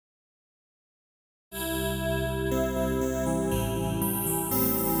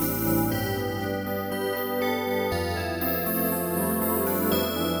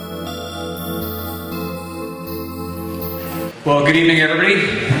Well, good evening, everybody.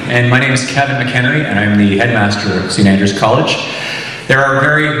 And my name is Kevin McHenry, and I'm the headmaster of St. Andrews College. There are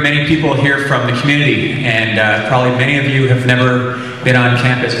very many people here from the community, and probably many of you have never been on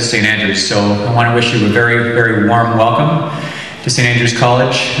campus at St. Andrews. So I want to wish you a very, very warm welcome to St. Andrews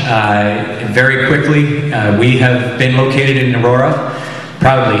College. Very quickly, we have been located in Aurora,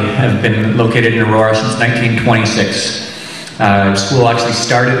 proudly have been located in Aurora since 1926. School actually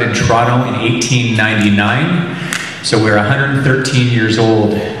started in Toronto in 1899. So we're 113 years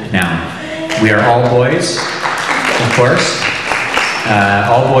old now. We are all boys, of course.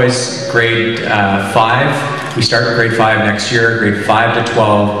 All boys grade 5. We start grade 5 next year, grade 5 to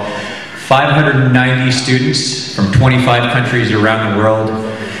 12. 590 students from 25 countries around the world.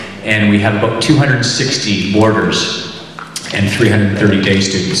 And we have about 260 boarders and 330 day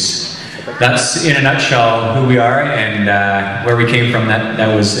students. That's, in a nutshell, who we are and where we came from.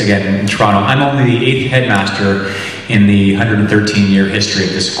 That was, again, in Toronto. I'm only the 8th headmaster in the 113-year history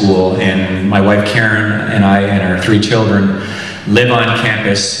of the school, and my wife Karen and I and our 3 children live on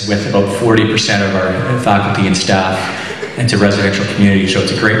campus with about 40% of our faculty and staff. It's a residential community, so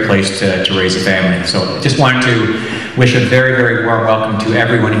it's a great place to raise a family. So just wanted to wish a very, very warm welcome to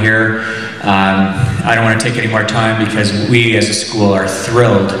everyone here. I don't want to take any more time because we as a school are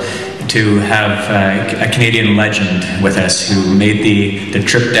thrilled to have a Canadian legend with us who made the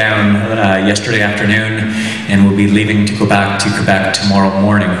trip down yesterday afternoon and will be leaving to go back to Quebec tomorrow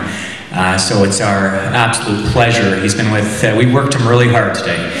morning. So it's our absolute pleasure. He's been with, we worked him really hard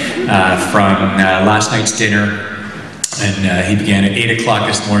today from last night's dinner, and he began at 8 o'clock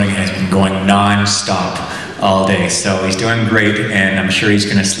this morning and has been going non-stop all day. So he's doing great, and I'm sure he's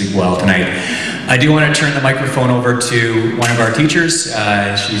going to sleep well tonight. I do want to turn the microphone over to one of our teachers.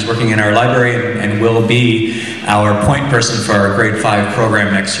 She's working in our library and will be our point person for our grade 5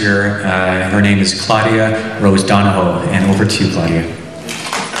 program next year. Her name is Claudia Rose Donahoe, and over to you, Claudia.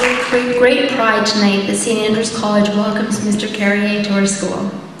 With great pride tonight, the St. Andrews College welcomes Mr. Carrier to our school.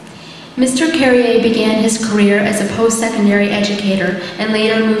 Mr. Carrier began his career as a post-secondary educator and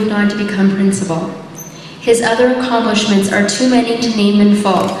later moved on to become principal. His other accomplishments are too many to name in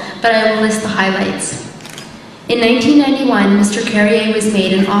full, but I will list the highlights. In 1991, Mr. Carrier was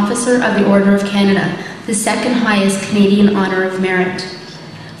made an Officer of the Order of Canada, the second highest Canadian honour of merit.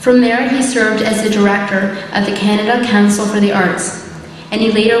 From there, he served as the Director of the Canada Council for the Arts, and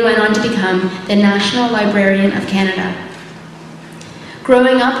he later went on to become the National Librarian of Canada.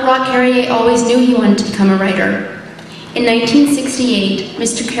 Growing up, Roch Carrier always knew he wanted to become a writer. In 1968,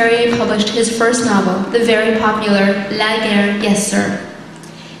 Mr. Carrier published his first novel, the very popular La Guerre, Yes Sir.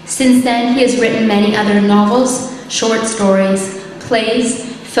 Since then, he has written many other novels, short stories, plays,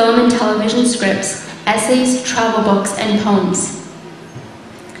 film and television scripts, essays, travel books, and poems.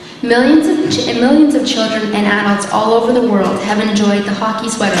 Millions of children and adults all over the world have enjoyed the hockey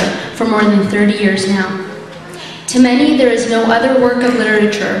sweater for more than 30 years now. To many, there is no other work of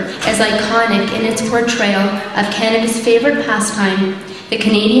literature as iconic in its portrayal of Canada's favorite pastime, the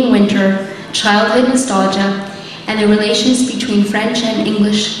Canadian winter, childhood nostalgia, and the relations between French and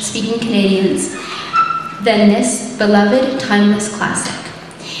English-speaking Canadians than this beloved, timeless classic.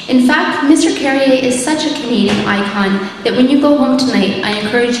 In fact, Mr. Carrier is such a Canadian icon that when you go home tonight, I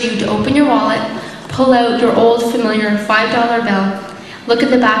encourage you to open your wallet, pull out your old familiar $5 bill, look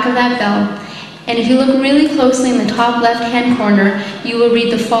at the back of that bill, and if you look really closely in the top left-hand corner, you will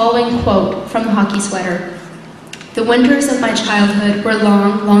read the following quote from the hockey sweater. "The winters of my childhood were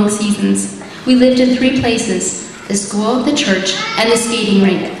long, long seasons. We lived in 3 places, the school, the church, and the skating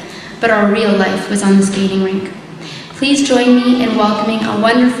rink. But our real life was on the skating rink." Please join me in welcoming a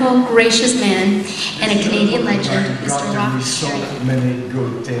wonderful, gracious man and a Canadian legend, Mr. Roch Carrier. So many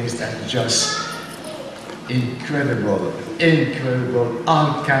good things that just incredible,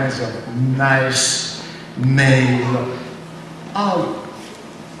 all kinds of nice mail, all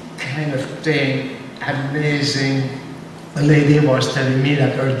kind of thing, amazing. A lady was telling me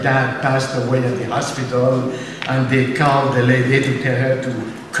that her dad passed away at the hospital, and they called the lady to tell her to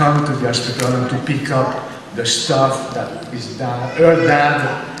come to the hospital and to pick up the stuff that her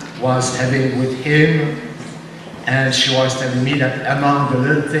dad was having with him. And she was telling me that among the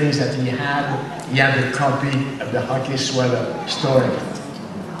little things that he had a copy of the hockey sweater story.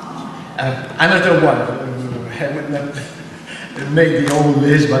 Another one, I would not make the whole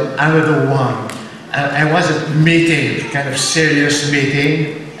list, but another one. I was at a meeting, kind of serious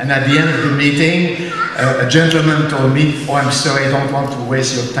meeting, and at the end of the meeting, a gentleman told me, "Oh, I'm sorry, I don't want to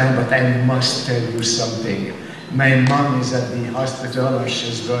waste your time, but I must tell you something. My mom is at the hospital, and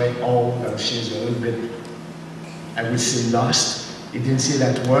she's very old, and she's a little bit, I would say, lost." He didn't say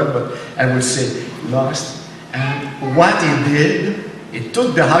that word, but I would say lost. And what he did, he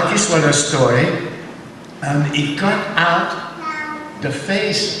took the hockey sweater story and he cut out the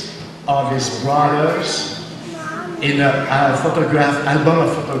face of his brothers in a album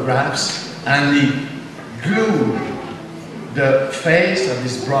of photographs, and he glued the face of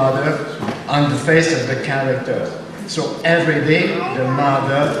his brother on the face of the character. So every day the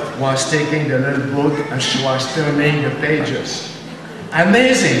mother was taking the little book and she was turning the pages.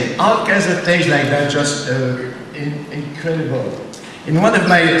 Amazing, all kinds of things like that, just incredible. In one of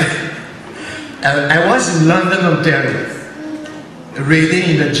my, I was in London, Ontario, reading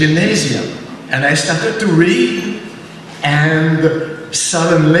in the gymnasium, and I started to read, and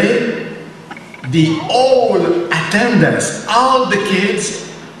suddenly the whole attendance, all the kids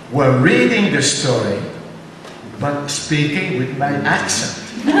were reading the story, but speaking with my accent.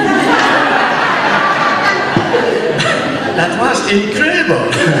 That was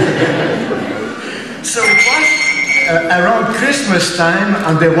incredible. So it was around Christmas time,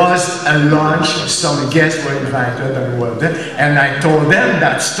 and there was a lunch, some guests were invited and were there, and I told them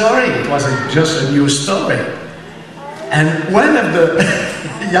that story. It wasn't just a new story. And one of the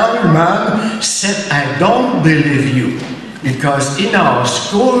young men said, "I don't believe you, because in our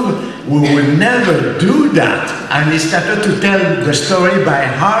school we will never do that." And he started to tell the story by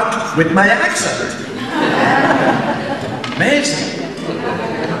heart with my accent. Amazing.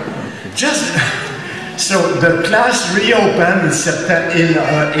 So the class reopened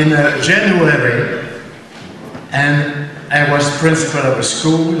in January, and I was principal of a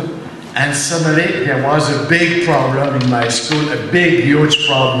school, and suddenly there was a big problem in my school, a big, huge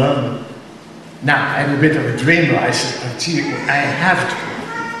problem. Now, I'm a bit of a dreamer. I said, I have to.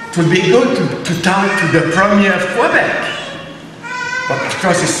 It would be good to talk to the Premier of Quebec. But of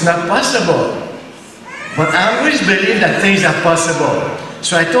course, it's not possible. But I always believe that things are possible.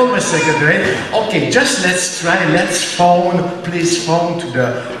 So I told my secretary, okay, just let's try, please phone to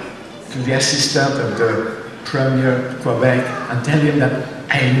the assistant of the Premier of Quebec and tell him that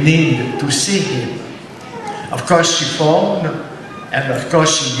I need to see him. Of course, she phoned, and of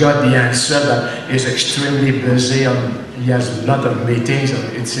course she got the answer that he's extremely busy and he has a lot of meetings and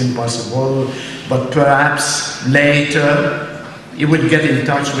it's impossible, but perhaps later he would get in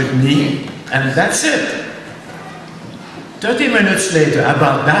touch with me, and that's it. 30 minutes later,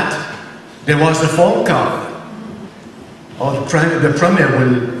 about that, there was a phone call. Oh, the Premier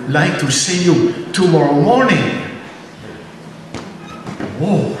will like to see you tomorrow morning.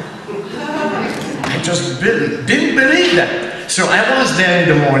 Whoa. I just didn't believe that. So I was there in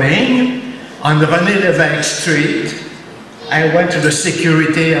the morning on the René Lévesque Street. I went to the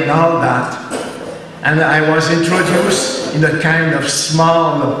security and all that. And I was introduced in a kind of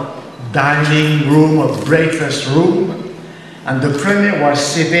small dining room or breakfast room. And the Premier was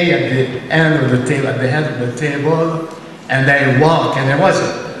sitting at the end of the table, at the head of the table, and I walked, and I was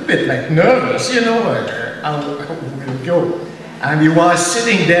a bit like nervous, you know, how will go. And he was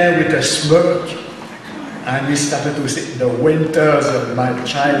sitting there with a smirk, and he started to say, the winters of my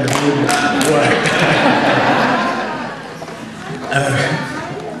childhood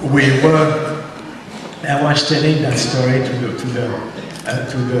I was telling that story to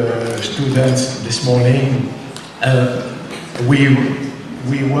the students this morning. We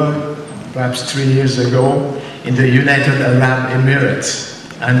were perhaps 3 years ago in the United Arab Emirates,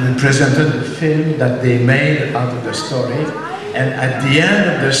 and we presented the film that they made out of the story. And at the end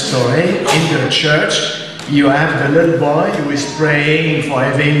of the story, in the church, you have the little boy who is praying for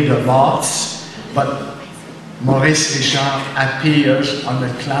having the lots, but Maurice Richard appears on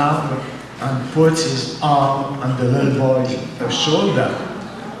the cloud and puts his arm on the little boy's shoulder.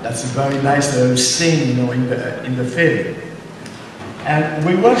 That's a very nice little scene, you know, in the film. And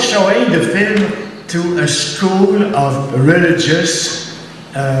we were showing the film to a school of religious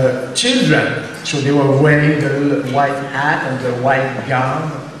children. So they were wearing the little white hat and the white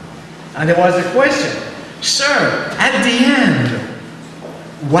gown. And there was a question, sir, at the end,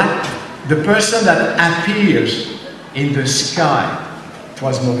 the person that appears in the sky, it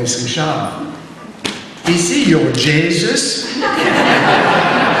was Maurice Richard, is he your Jesus?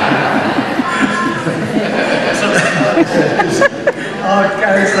 All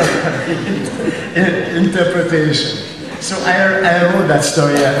kinds of interpretation. So I wrote that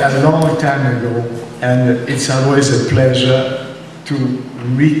story a long time ago, and it's always a pleasure to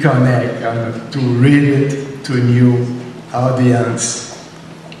reconnect and to read it to a new audience.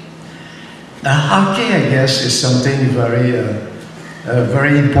 Hockey, I guess, is something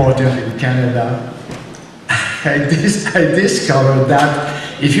very important in Canada. I discovered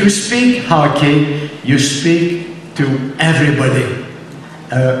that if you speak hockey, you speak to everybody.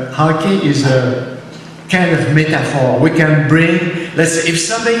 Hockey is a kind of metaphor. We can bring, let's say, if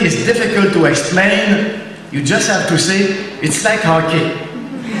something is difficult to explain, you just have to say, it's like hockey.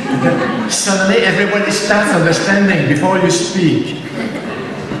 Suddenly everybody starts understanding before you speak.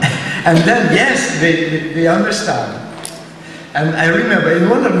 And then, yes, they understand. And I remember in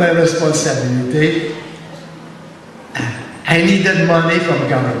one of my responsibilities, I needed money from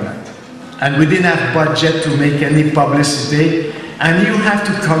government. And we didn't have budget to make any publicity. And you have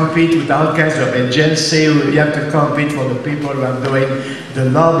to compete with all kinds of agencies. You have to compete for the people who are doing the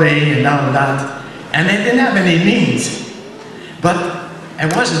lobbying and all that. And I didn't have any means. But I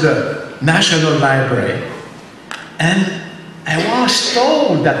was at the National Library. And I was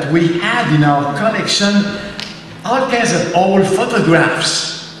told that we had in our collection all kinds of old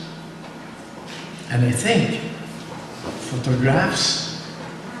photographs. And I think, photographs?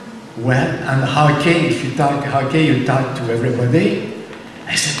 Well, and hockey, if you talk hockey, you talk to everybody.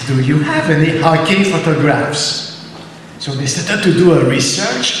 I said, do you have any hockey photographs? So they started to do a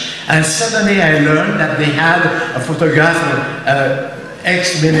research, and suddenly I learned that they had a photograph of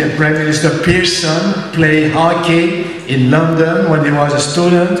ex-Prime Minister Pearson play hockey in London when he was a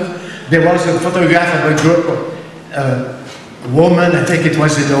student. There was a photograph of a group of women, I think it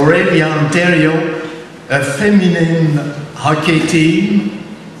was in Orillia, Ontario, a feminine hockey team,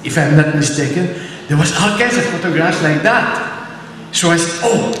 if I'm not mistaken. There was all kinds of photographs like that. So I said,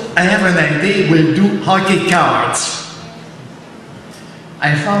 oh, I have an idea, we'll do hockey cards.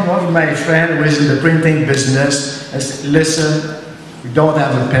 I found one of my friends who is in the printing business. I said, listen, we don't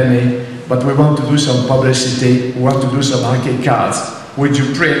have a penny, but we want to do some publicity, we want to do some hockey cards. Would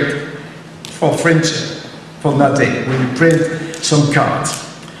you print for friendship, for nothing? Would you print some cards?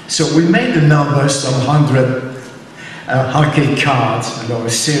 So we made the numbers, some 100 hockey cards, a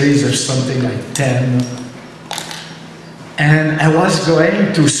series of something like 10. And I was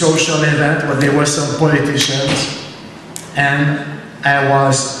going to social event where there were some politicians, and I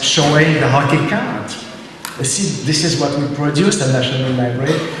was showing the hockey cards. See, this is what we produced at National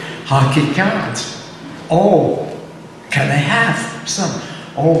Library, hockey cards. Oh, can I have some?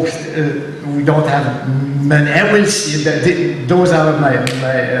 Oh, we don't have many. I will see that those are my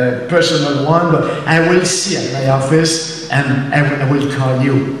personal one, but I will see at my office, and I will call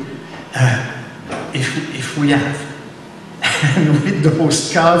you if we have. And with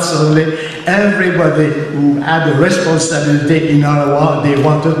those cards only, everybody who had a responsibility in Ottawa, they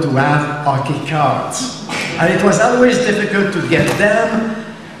wanted to have hockey cards. And it was always difficult to get them,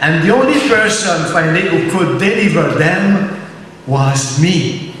 and the only person finally who could deliver them was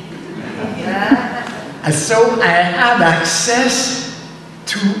me. And so I had access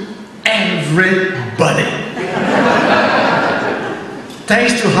to everybody.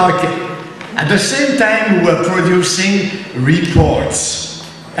 Thanks to hockey. At the same time, we were producing reports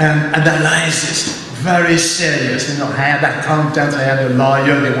and analysis, very serious. You know, I had accountants, I had a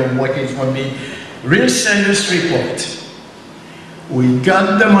lawyer, they were working for me. Real serious report. We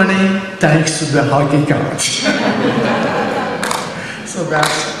got the money thanks to the hockey cards. So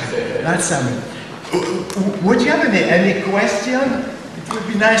that's something. Would you have any question? It would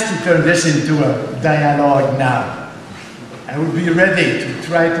be nice to turn this into a dialogue now. I would be ready to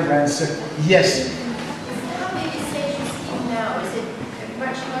try to answer. Yes? How big is St. Justine now? Is it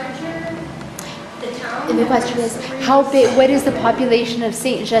much larger? The town? And the question is, how big, what is the population of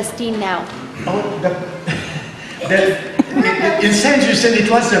St. Justine now? Oh, in St. Justine, it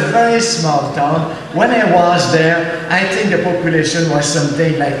was a very small town. When I was there, I think the population was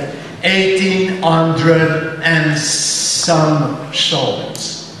something like 1,800 and some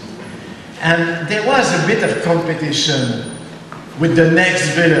souls. And there was a bit of competition with the next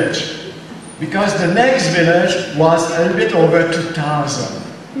village, because the next village was a little bit over 2,000.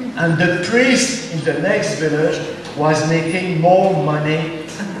 And the priest in the next village was making more money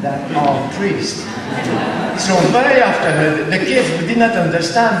than our priest. So very often, the kids did not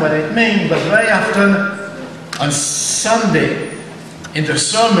understand what it meant, but very often on Sunday, in the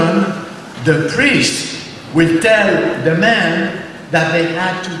sermon, the priest will tell the men that they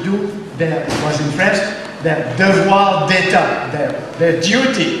had to do their, it was in French, their devoir d'état, their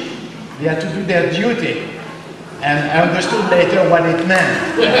duty. They had to do their duty. And I understood later what it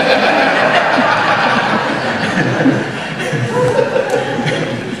meant.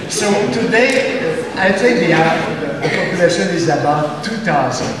 So today, I think the population is about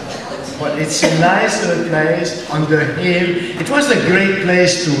 2,000. But it's a nice little place on the hill. It was a great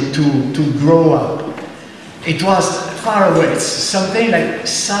place to grow up. It was far away. It's something like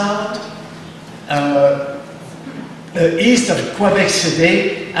south, east of Quebec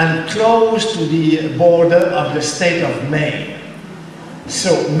City and close to the border of the state of Maine.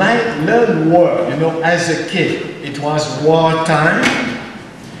 So my learned word, you know, as a kid, it was wartime.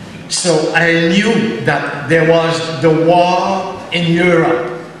 So I knew that there was the war in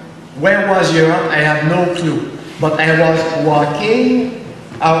Europe. Where was Europe? I have no clue. But I was walking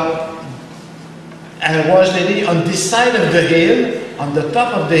out. I was living on this side of the hill. On the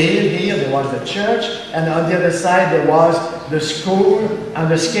top of the hill here, there was the church, and on the other side, there was the school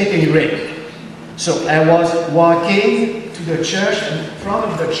and the skating rink. So I was walking to the church, and in front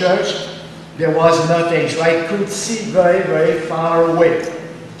of the church, there was nothing. So I could see very, very far away.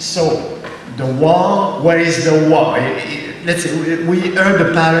 So the war, where is the war? Let's say, we heard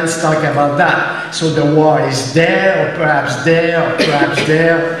the parents talk about that. So the war is there, or perhaps there, or perhaps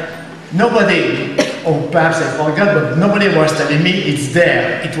there. Nobody, or perhaps I forgot, but nobody was telling me it's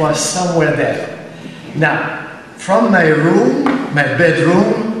there. It was somewhere there. Now, from my room, my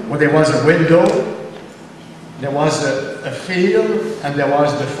bedroom, where there was a window, there was a field, and there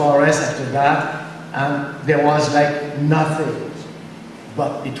was the forest after that, and there was like nothing.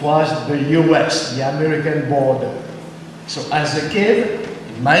 But it was the US, the American border. So as a kid,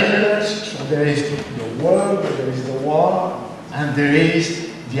 in my village, so there is the world, there is the war, and there is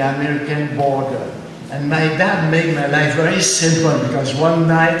the American border. And my dad made my life very simple, because one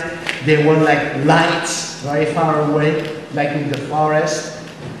night there were like lights very far away, like in the forest.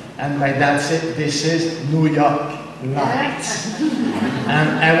 And my dad said, this is New York lights.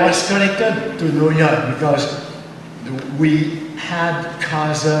 And I was connected to New York because we had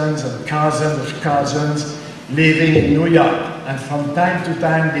cousins and cousins of cousins living in New York. And from time to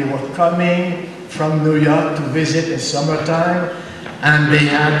time they were coming from New York to visit in summertime. And they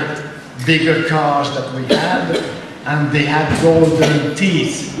had bigger cars that we had, and they had golden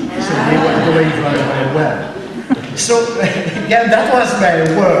teeth, so they were doing very, very well. So, again, that was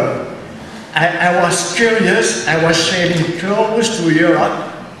my world. I was curious, I was sailing close to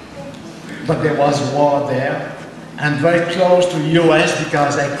Europe, but there was war there, and very close to US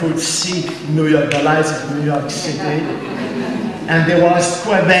because I could see New York, the lights of New York City, and there was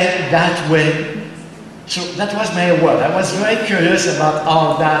Quebec that way. So that was my world. I was very curious about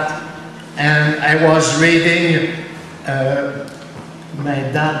all that, and I was reading. My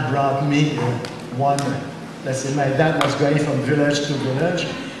dad brought me let's say my dad was going from village to village,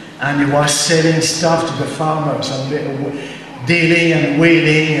 and he was selling stuff to the farmers, and dealing and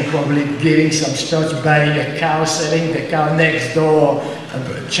wheeling, and probably getting some stuff, buying a cow, selling the cow next door,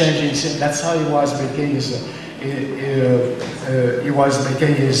 changing. That's how he was making his. He was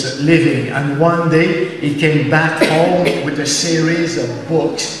making his living, and one day he came back home with a series of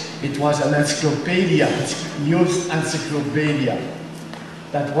books. It was an encyclopedia, youth encyclopedia.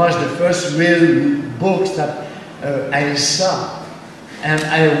 That was the first real books that I saw, and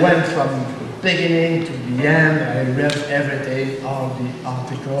I went from the beginning to the end. I read everything, all the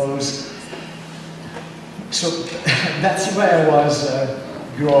articles. So that's where I was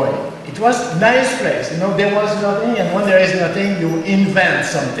growing. It was a nice place, you know, there was nothing, and when there is nothing, you invent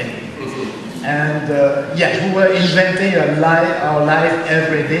something. And yes, we were inventing our life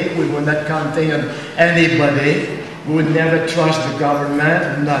every day. We were not counting on anybody. We would never trust the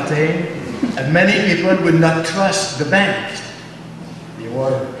government, nothing. And many people would not trust the banks. They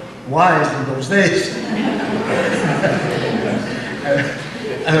were wise in those days.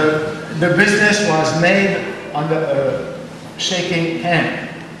 The business was made on the shaking hand.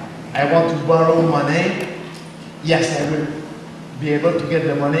 I want to borrow money. Yes, I will be able to get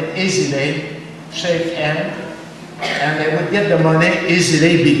the money easily, shake hand, and I would get the money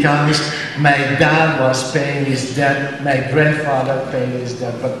easily because my dad was paying his debt, my grandfather paid his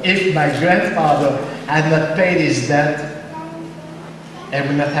debt. But if my grandfather had not paid his debt, I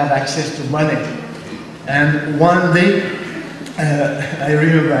would not have access to money. And one day, I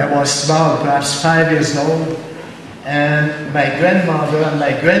remember I was small, perhaps 5 years old, and my grandmother and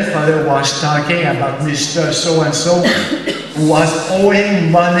my grandfather was talking about Mr. So-and-so who was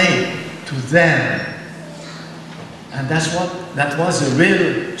owing money to them. And that was a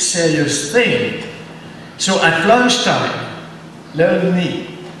real serious thing. So at lunchtime, learn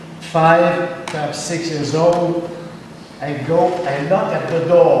me, 5, perhaps 6 years old, I knock at the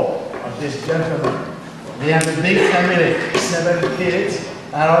door of this gentleman. They have a big family, 7 kids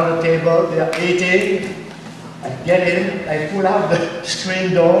around the table, they are eating. I get in, I pull out the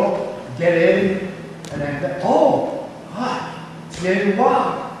screen door, get in, and I go, oh, hi, viens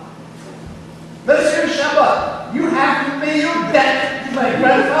voir. Monsieur Chabot, you have to pay your debt to my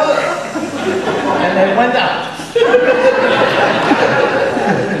grandfather. And I went out.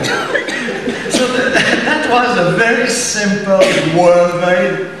 So that was a very simple world,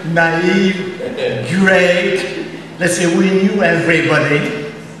 very naive, great, let's say we knew everybody.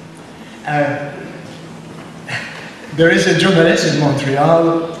 There is a journalist in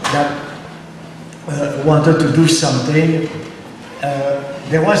Montreal that wanted to do something.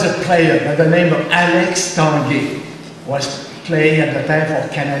 There was a player by the name of Alex Tanguay, was playing at the time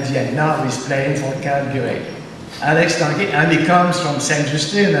for Canadien. Now he's playing for Calgary. Alex Tanguay, and he comes from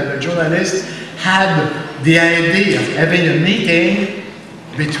Saint-Justin, and the journalist had the idea of having a meeting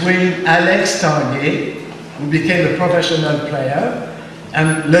between Alex Tanguay, who became a professional player,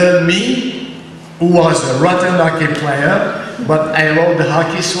 and me, who was a rotten hockey player, but I wrote the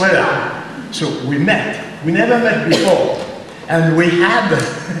hockey sweater. So we met. We never met before. And we had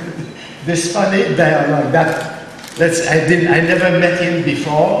this funny dialogue that I never met him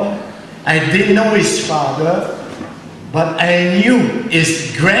before. I didn't know his father, but I knew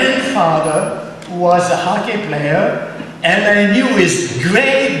his grandfather, who was a hockey player, and I knew his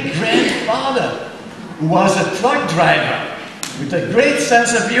great-grandfather, who was a truck driver, with a great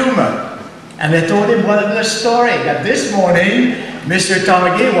sense of humor. And I told him one of the story, that this morning, Mr.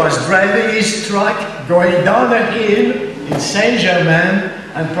 Tanguay was driving his truck, going down the hill in Saint-Germain,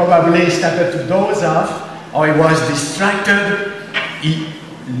 and probably started to doze off, or he was distracted. He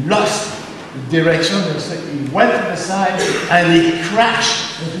lost the direction, he went to the side, and he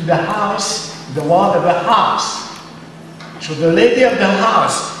crashed into the house, the wall of the house. So the lady of the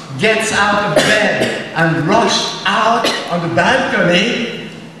house gets out of bed and rushed out on the balcony,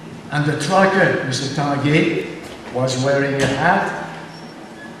 and the trucker, Mr. Tanguay, was wearing a hat.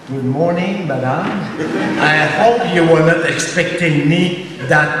 Good morning, madame. I hope you were not expecting me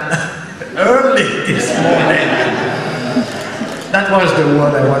that early this morning. That was the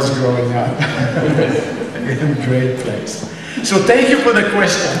world I was growing up in a great place. So thank you for the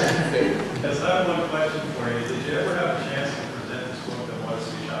question. Yes, I have one question for you. Did you ever have a chance to present this book at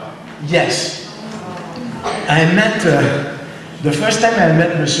Odyssey Shop? Yes. I met, the first time I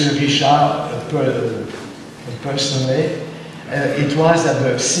met Monsieur Richard personally, it was at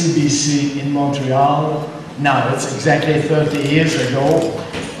the CBC in Montreal. Now, it's exactly 30 years ago,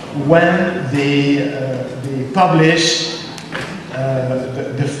 when they published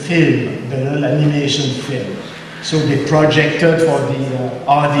the film, the little animation film. So they projected for the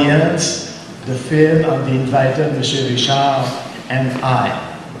audience the film, and they invited Monsieur Richard and I.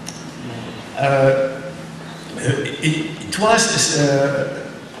 It was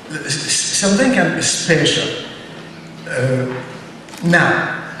something kind of special.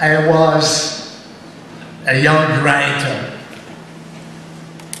 Now, I was a young writer,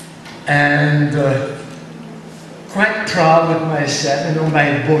 and quite proud of myself. You know,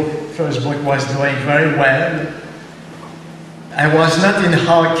 my first book was doing very well. I was not in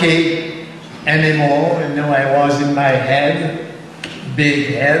hockey anymore. You know, I was in my head,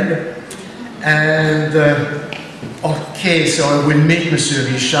 big head, and okay, so I will meet Monsieur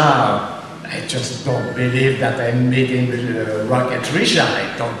Richard. I just don't believe that I'm meeting Rocket Richard.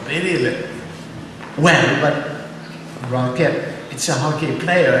 I don't believe it. Well, but Rocket, it's a hockey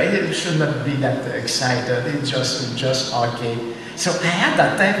player. It should not be that excited. It's just hockey. So I had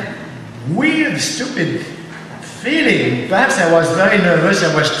that time weird, stupid feeling. Perhaps I was very nervous.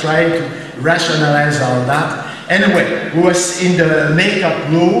 I was trying to rationalize all that. Anyway, we was in the makeup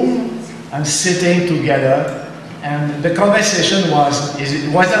room and sitting together. And the conversation was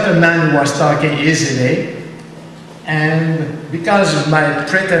that a man who was talking easily, and because of my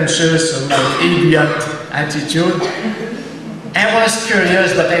pretentious or my idiot attitude, I was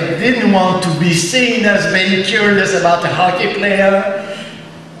curious, but I didn't want to be seen as being curious about a hockey player.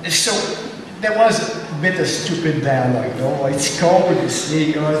 So there was a bit of stupid dialogue. Oh, it's cold, you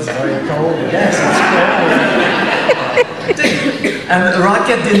see, oh, it's very cold. Yes, it's cold. And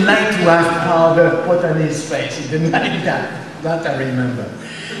Rocket didn't like to have powder put on his face. He didn't like that. That I remember.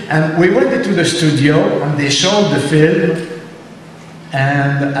 And we went into the studio, and they showed the film.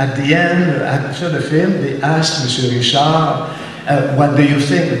 And at the end, after the film, they asked Monsieur Richard, what do you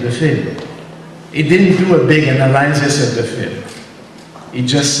think of the film? He didn't do a big analysis of the film. He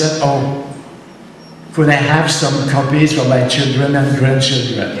just said, oh, could I have some copies for my children and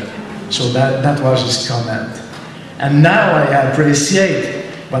grandchildren? So that was his comment. And now I appreciate,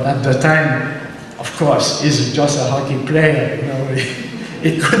 but at the time, of course, he's just a hockey player. You know,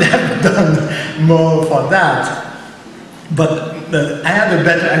 he could have done more for that. But I had a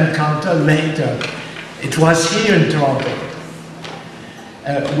better encounter later. It was here in Toronto.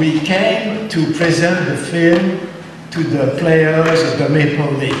 We came to present the film to the players of the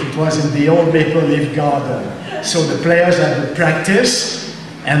Maple Leaf. It was in the old Maple Leaf garden. So the players had the practice,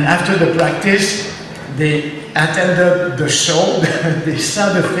 and after the practice, they attended the show, they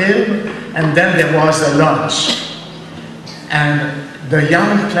saw the film, and then there was a lunch. And the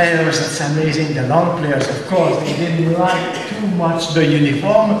young players, that's amazing, the long players, of course, they didn't like too much the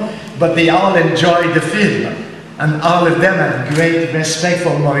uniform, but they all enjoyed the film. And all of them had great respect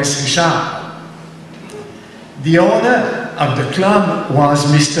for Maurice Richard. The owner of the club was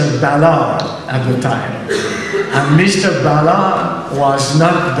Mr. Ballard at the time. And Mr. Ballard was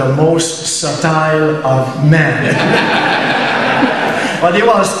not the most subtle of men. But he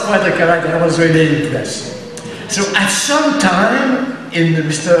was quite a character, I was really impressed. So at some time in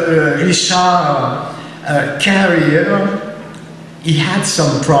Mr. Richard Carrier, he had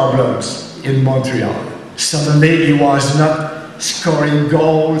some problems in Montreal. Suddenly he was not scoring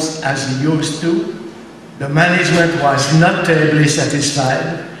goals as he used to. The management was not terribly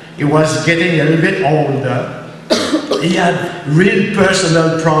satisfied. He was getting a little bit older. He had real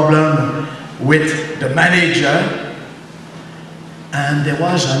personal problem with the manager. And there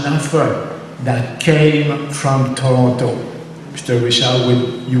was an offer that came from Toronto. Mr. Richard,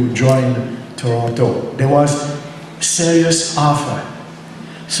 will you join Toronto? There was a serious offer.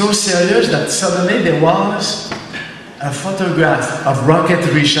 So serious that suddenly there was a photograph of Rocket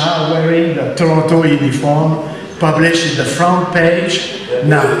Richard wearing the Toronto uniform published in the front page.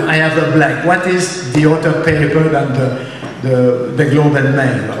 Now, I have a blank. What is the other paper than the Globe and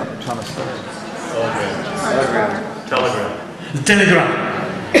Mail? Telegram. The Telegram.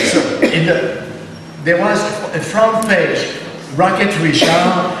 So there was a front page, Rocket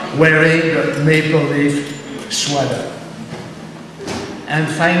Richard wearing the maple leaf sweater. And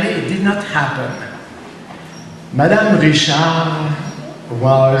finally, it did not happen. Madame Richard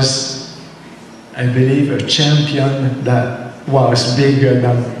was, I believe, a champion that was bigger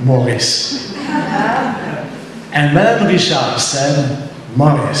than Maurice. And Madame Richard said,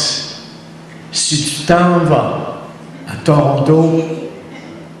 Maurice, si tu t'en vas à Toronto,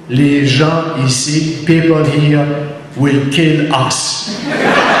 les gens ici, people here, will kill us.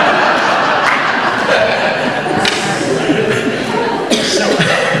 So,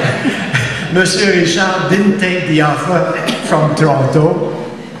 Monsieur Richard didn't take the offer from Toronto,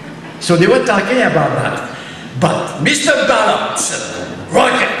 so they were talking about that. But Mr. Ballard said,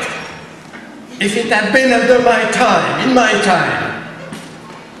 Rocket, if it had been under my time, in my time,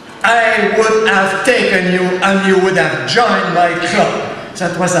 I would have taken you and you would have joined my club.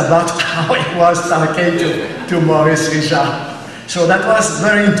 That was about how he was talking to Maurice Richard. So that was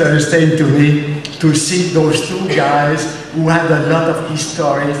very interesting to me to see those two guys who had a lot of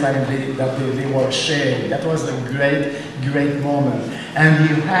history finally that they were sharing. That was a great, great moment. And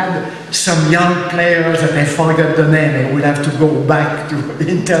you had some young players that I forgot the name. I would have to go back to the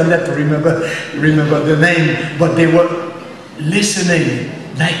internet to remember the name. But they were listening,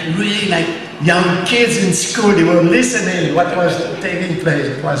 like really like young kids in school. They were listening what was taking place.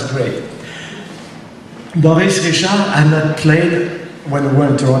 It was great. Maurice Richard had not played when we were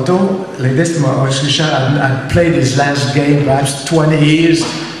in Toronto. Like this, Maurice Richard had played his last game perhaps 20 years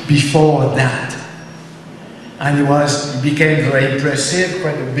before that. And he became very impressive,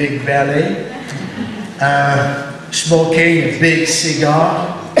 quite a big belly, smoking a big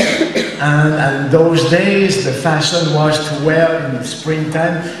cigar. And in those days, the fashion was to wear in the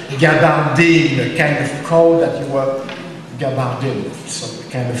springtime gabardine, the kind of coat that you were gabardine, so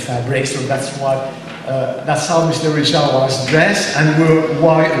kind of fabric. So that's how Mr. Richard was dressed, and we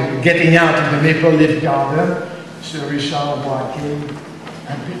were getting out of the Maple Leaf Garden. Mr. Richard walking,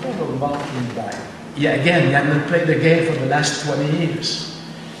 and people were walking by. Yeah, again, he had not played the game for the last 20 years.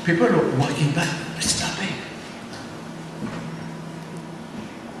 People were walking by, stopping.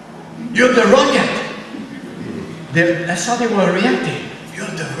 You're the Rocket! That's how they were reacting. You're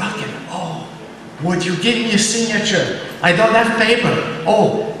the Rocket. Oh, would you give me a signature? I don't have paper.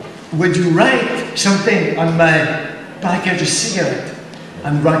 Oh, would you write something on my package of cigarette?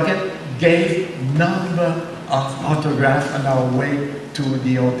 And Rocket gave number of autographs on our way to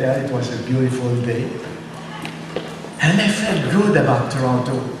the hotel. It was a beautiful day. And I felt good about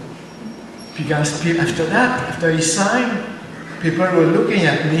Toronto. Because after that, after he signed, people were looking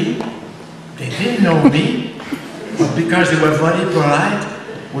at me. They didn't know me, but because they were very polite,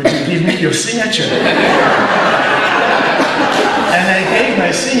 would you give me your signature? And I gave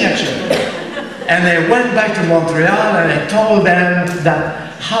my signature. And I went back to Montreal and I told them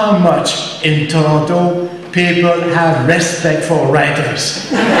that how much in Toronto people have respect for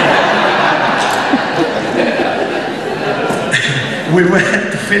writers. We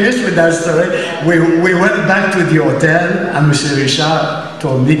went to finish with that story. We went back to the hotel and Monsieur Richard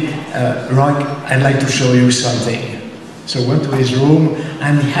told me, Roch, I'd like to show you something. So I went to his room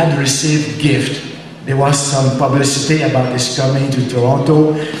and he had received gift There was some publicity about his coming to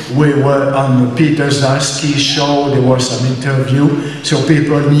Toronto. We were on Peter Zarski show, there was some interview, so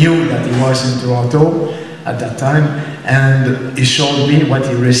people knew that he was in Toronto at that time, and he showed me what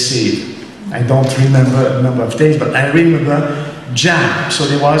he received. I don't remember a number of things, but I remember jam. So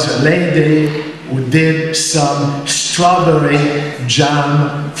there was a lady who did some strawberry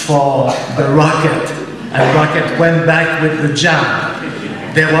jam for the rocket, and rocket went back with the jam.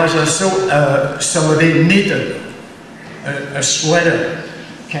 There was also somebody knitted a sweater,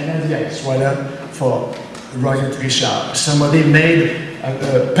 Canadian sweater for Rocket Richard. Somebody made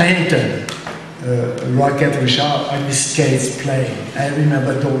painted Rocket Richard on his skates playing. I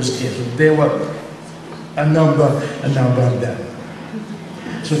remember those gifts. There were a number of them.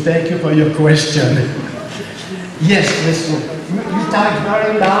 So thank you for your question. Yes, Mr. You talk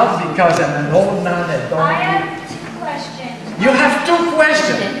very loud because I'm an old man that don't. I have 2 questions. You have 2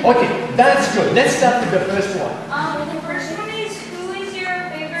 questions. Okay, that's good. Let's start with the first one. The first one is, who is your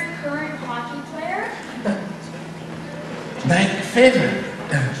favorite current hockey player? My favorite.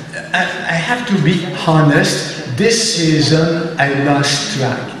 I have to be honest. This season I lost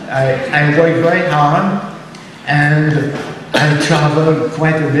track. I worked very hard and I traveled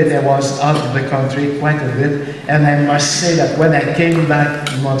quite a bit. I was out of the country quite a bit. And I must say that when I came back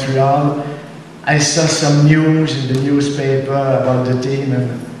to Montreal, I saw some news in the newspaper about the team,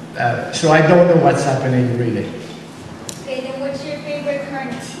 and so I don't know what's happening really. Okay, then what's your favorite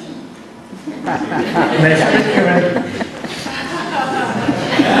current team? My favorite current.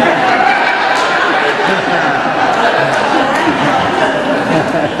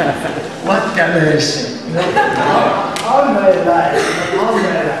 What can I say? All my life,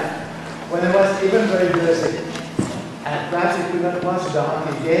 when I was even very busy, and perhaps I could not watch the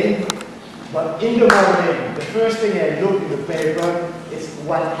hockey game. But in the morning, the first thing I look in the paper is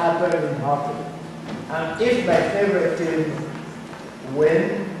what happened in hockey. And if my favorite team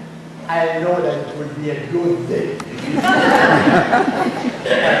win, I know that it will be a good day.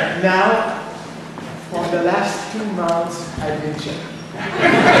 Now, for the last 2 months, I've been checking.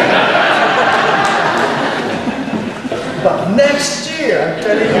 But next year, I'm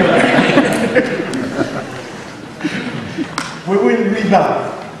telling you, we will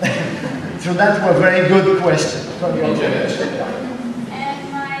rebound. So that was a very good question. And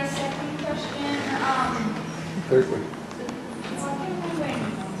my second question, Third one. what can we win?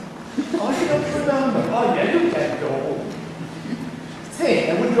 Oh, you don't remember? Oh, yeah, you can go.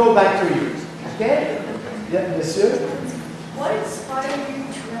 Say, I will go back to you. Okay? Yeah, monsieur? What inspired you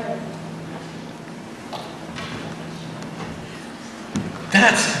to write?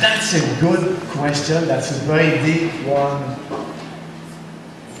 That's a good question. That's a very deep one.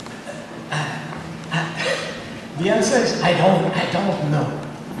 The answer is I don't know.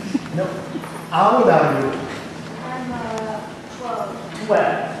 No. How old are you? I'm 12.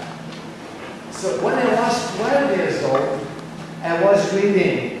 12. So when I was 12 years old, I was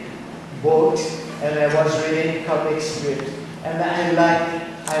reading books and I was reading comic strips, and I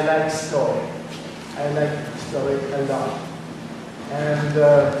like story. I like story a lot. And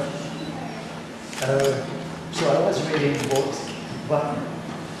so I was reading books, but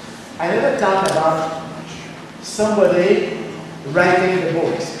I never thought about somebody writing the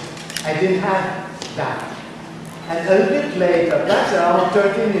books. I didn't have that. And a little bit later, that's around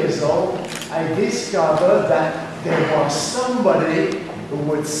 13 years old, I discovered that there was somebody who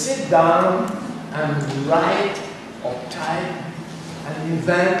would sit down and write or type and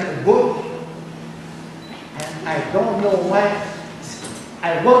invent a book. And I don't know why.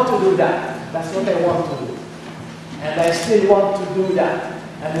 I want to do that. That's what I want to do. And I still want to do that.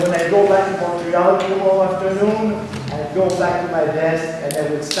 And when I go back to Montreal tomorrow afternoon, I go back to my desk and I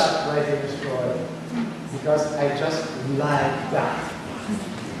will start writing a story. Because I just like that.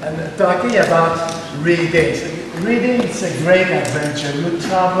 And talking about reading. Reading is a great adventure. You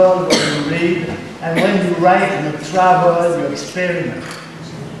travel when you read, and when you write, you travel, you experiment.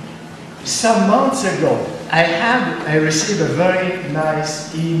 Some months ago, I received a very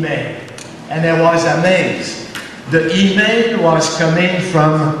nice email, and I was amazed. The email was coming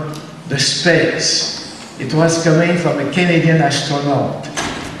from the space. It was coming from a Canadian astronaut.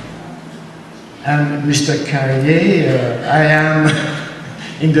 And Mr. Carrier, I am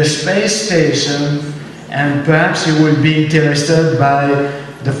in the space station, and perhaps you will be interested by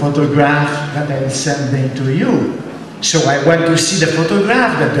the photograph that I'm sending to you. So I went to see the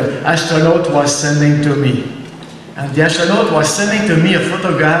photograph that the astronaut was sending to me. And the astronaut was sending to me a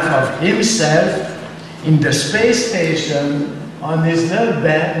photograph of himself in the space station, on his little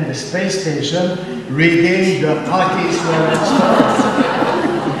bed in the space station, reading the hockey story.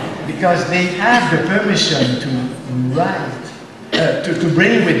 because they have the permission to write, to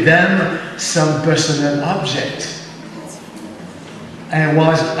bring with them some personal objects. I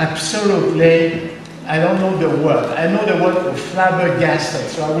was absolutely, I don't know the word. I know the word for flabbergasted,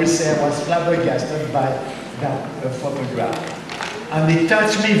 so I will say I was flabbergasted by that photograph. And it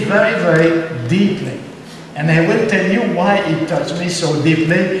touched me very, very deeply. And I will tell you why it touched me so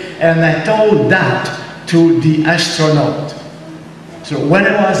deeply, and I told that to the astronaut. So when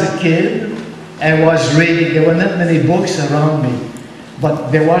I was a kid, I was reading, there were not many books around me,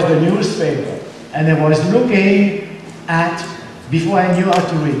 but there was the newspaper, and I was looking at, before I knew how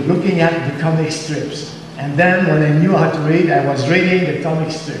to read, looking at the comic strips. And then when I knew how to read, I was reading the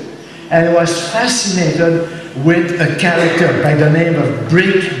comic strip. And I was fascinated with a character by the name of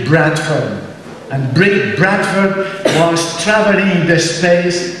Brick Bradford. And Brick Bradford was traveling in the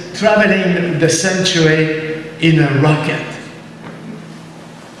space, traveling the century in a rocket.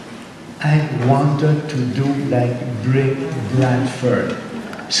 I wanted to do like Brick Bradford.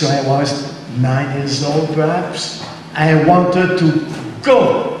 So I was 9 years old perhaps. I wanted to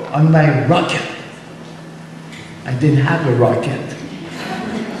go on my rocket. I didn't have a rocket.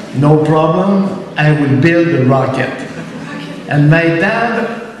 No problem, I will build a rocket. And my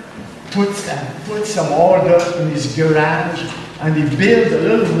dad put some order in his garage, and he built a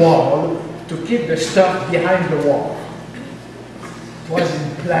little wall to keep the stuff behind the wall. It was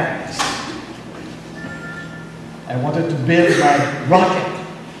in planks. I wanted to build my rocket.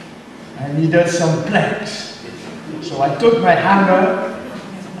 I needed some planks. So I took my hammer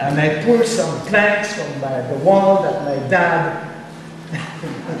and I pulled some planks from the wall that my dad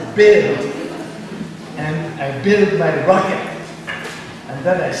built. And I built my rocket. And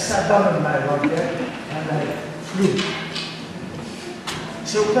then I sat down on my rocket and I flew.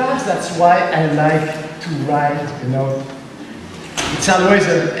 So perhaps that's why I like to write, you know. It's always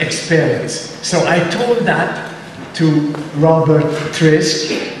an experience. So I told that to Robert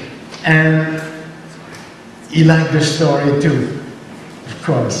Trisk, and he liked the story too, of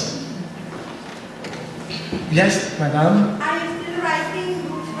course. Yes, madam? Are you still writing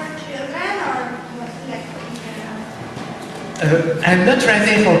books for children or what's next? I'm not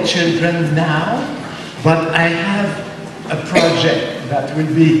writing for children now, but I have a project that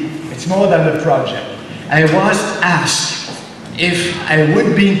will be, it's more than a project. I was asked if I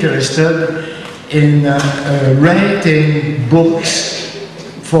would be interested in writing books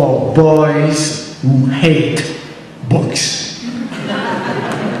for boys who hate books.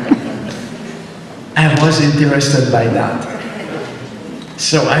 I was interested by that.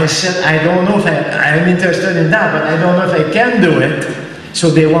 So I said, I don't know if I'm interested in that, but I don't know if I can do it. So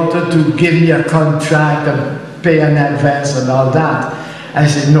they wanted to give me a contract and pay an advance and all that. I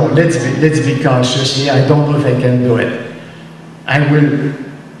said, no, let's be cautious here. I don't know if I can do it. I will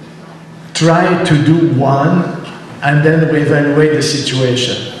try to do one, and then we evaluate the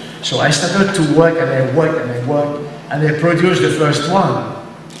situation. So I started to work, and I worked, and I worked, and I produced the first one.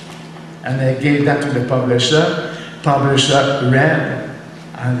 And I gave that to the publisher. Publisher read,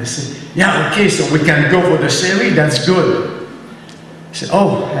 and they said, yeah, okay, so we can go for the series, that's good. I said,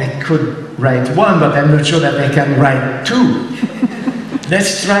 oh, I could write one, but I'm not sure that I can write two.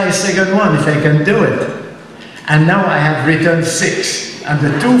 Let's try a second one if I can do it. And now I have written 6, and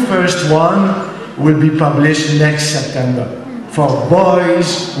the 2 first one will be published next September for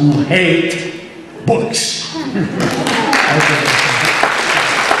boys who hate books.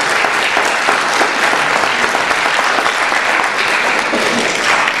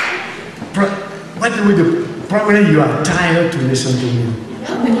 What do we do? Probably you are tired to listen to me.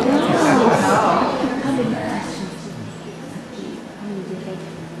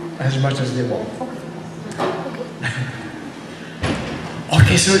 As much as they want.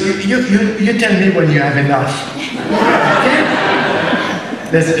 Okay, so you tell me when you have enough. Okay?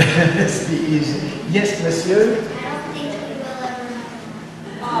 Let's be easy. Yes, monsieur? I don't think we will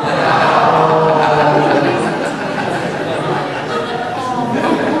ever.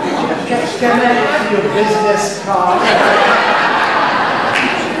 Can I have your business card?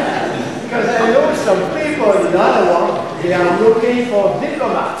 Because I know some people in Ottawa, they are looking for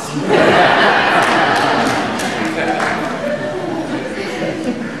diplomats.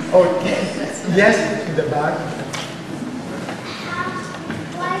 Okay. Yes, in the back.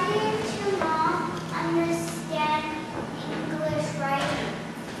 Why didn't your mom understand English writing?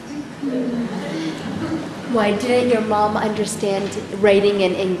 Why didn't your mom understand writing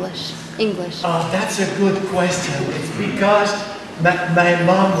in English? Oh, that's a good question. It's because my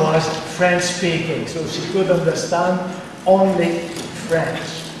mom was French speaking, so she could understand only French.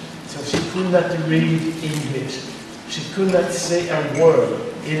 So she could not read English. She could not say a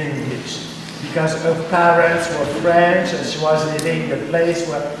word. in English because her parents were French and she was living in a place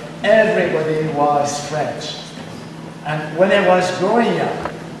where everybody was French. And when I was growing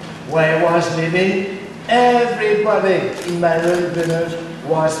up, where I was living, everybody in my little village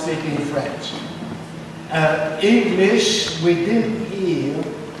was speaking French. English, we didn't hear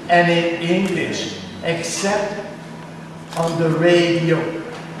any English except on the radio.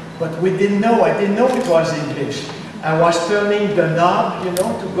 But we didn't know, I didn't know it was English. I was turning the knob, you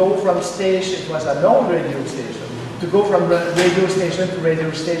know, to go from station, it was an old radio station. To go from radio station to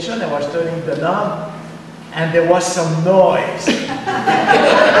radio station, I was turning the knob and there was some noise.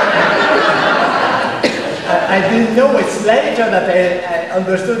 I didn't know, it's later that I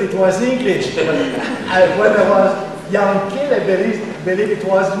understood it was English. But when I was a young kid, I believe it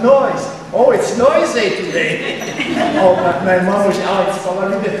was noise. Oh, it's noisy today. Oh, but my mom was, oh, it's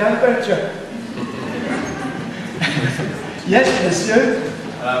probably the temperature. Yes, monsieur?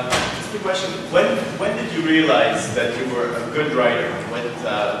 Just a question. When did you realize that you were a good writer?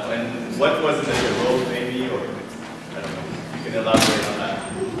 What was it that you wrote, maybe, or I don't know, you can elaborate on that.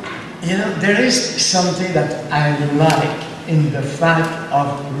 You know, there is something that I like in the fact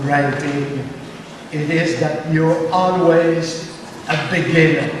of writing. It is that you're always a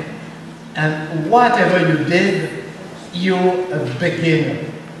beginner. And whatever you did, you're a beginner.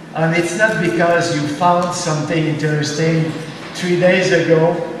 And it's not because you found something interesting 3 days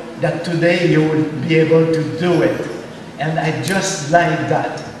ago that today you will be able to do it. And I just like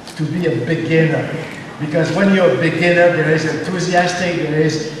that, to be a beginner. Because when you're a beginner, there is enthusiastic, there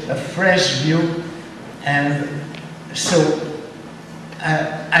is a fresh view. And so,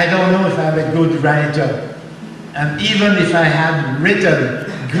 I don't know if I'm a good writer. And even if I had written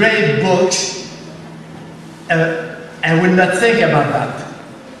great books, I will not think about that.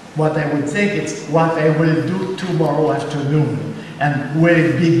 What I would think is what I will do tomorrow afternoon. And will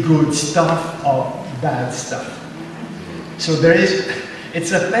it be good stuff or bad stuff? So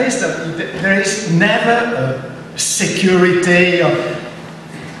it's a place that there is never a security.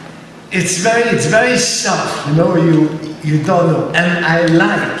 It's very soft, you know, you don't know. And I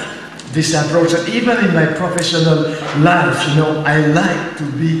like this approach. And even in my professional life, you know, I like to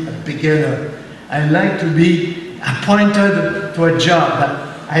be a beginner. I like to be appointed to a job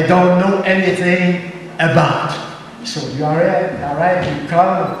that I don't know anything about. So you arrive, you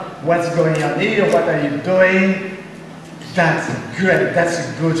come, what's going on here, what are you doing? That's great, that's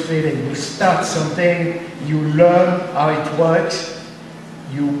a good feeling. You start something, you learn how it works,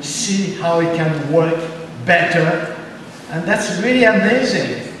 you see how it can work better, and that's really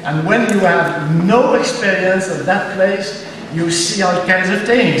amazing. And when you have no experience of that place, you see all kinds of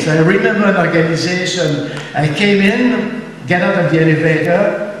things. I remember an organization, I came in, get out of the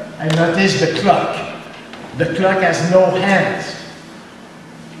elevator, I noticed the clock. The clock has no hands.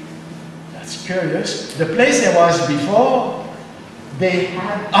 That's curious. The place I was before, they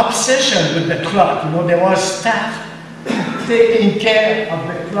had obsession with the clock. You know, there was staff taking care of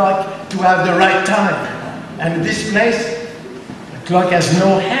the clock to have the right time. And in this place, the clock has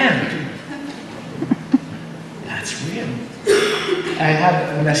no hand. That's weird. I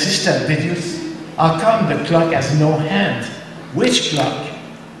had an assistant. How come the clock has no hand? Which clock?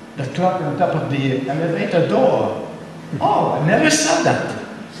 The clock on top of the elevator door. Oh, I never saw that.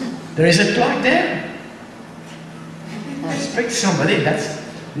 There is a clock there. I speak to somebody.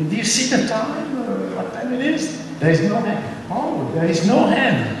 Did you see the time? What time it is? There is no hand. Oh, there is no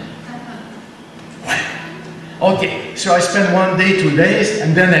hand. Okay, so I spend 1 day, 2 days,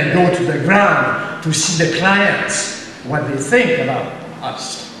 and then I go to the ground to see the clients, what they think about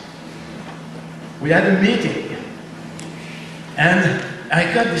us. We had a meeting, and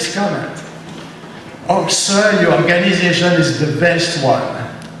I got this comment. Oh, sir, your organization is the best one.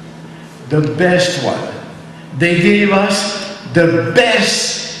 The best one. They gave us the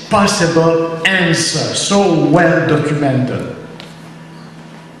best possible answer, so well documented.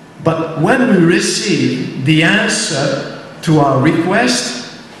 But when we received the answer to our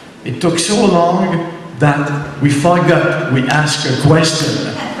request, it took so long that we forgot we asked a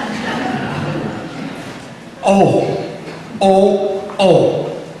question.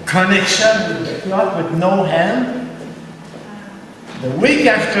 Connection with the clock with no hand. The week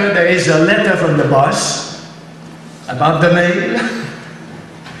after, there is a letter from the boss about the mail.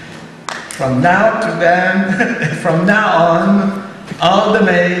 From now on, all the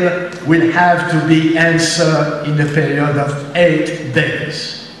mail will have to be answered in a period of 8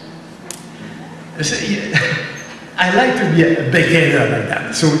 days. I like to be a beginner like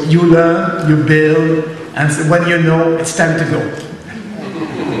that. So you learn, you build, and when you know, it's time to go.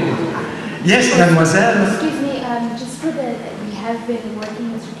 Yes, mademoiselle? Excuse me, just for we have been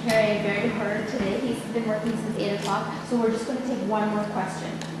working Carrier very hard today. He's been working since 8 o'clock, so we're just going to take one more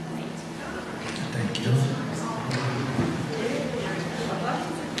question tonight. Thank you.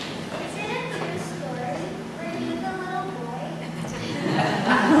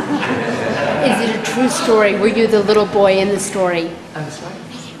 Is it a true story? Were you the little boy in the story? I'm sorry?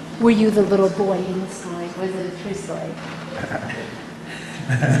 Were you the little boy in the story? Was it a true story?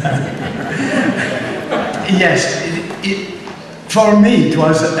 Yes, for me it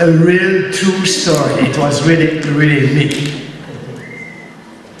was a real true story. It was really, really me.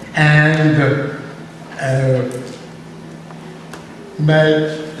 And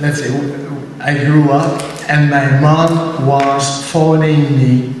let's say, I grew up and my mom was phoning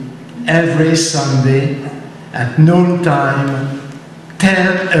me every Sunday at noontime,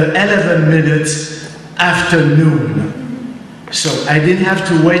 11 minutes after noon. So I didn't have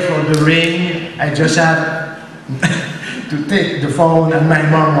to wait for the ring, I just had to take the phone and my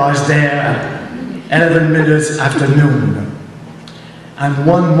mom was there at 11 minutes after noon. And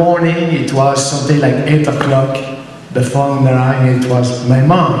one morning, it was something like 8 o'clock, the phone rang, it was my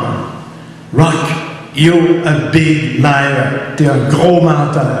mom. Roch, you're a big liar, t'es un gros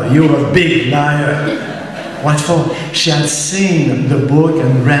menteur, you're a big liar. What for? She had seen the book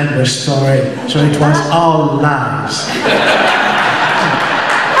and read the story, so it was all lies.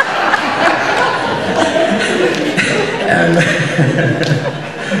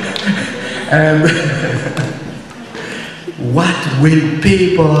 and what will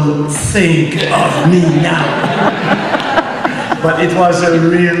people think of me now? But it was a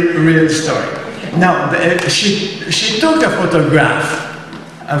real story. Now, she took a photograph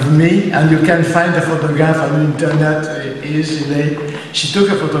of me, and you can find the photograph on the internet easily. She took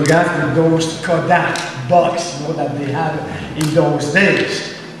a photograph with those Kodak box, you know, that they had in those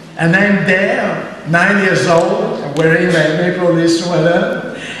days. And I'm there, 9 years old, wearing my maple leaf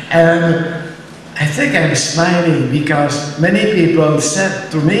sweater, and I think I'm smiling because many people said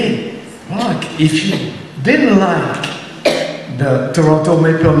to me, look, if you didn't like the Toronto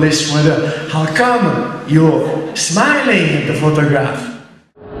Maple Leaf sweater, how come you're smiling at the photograph?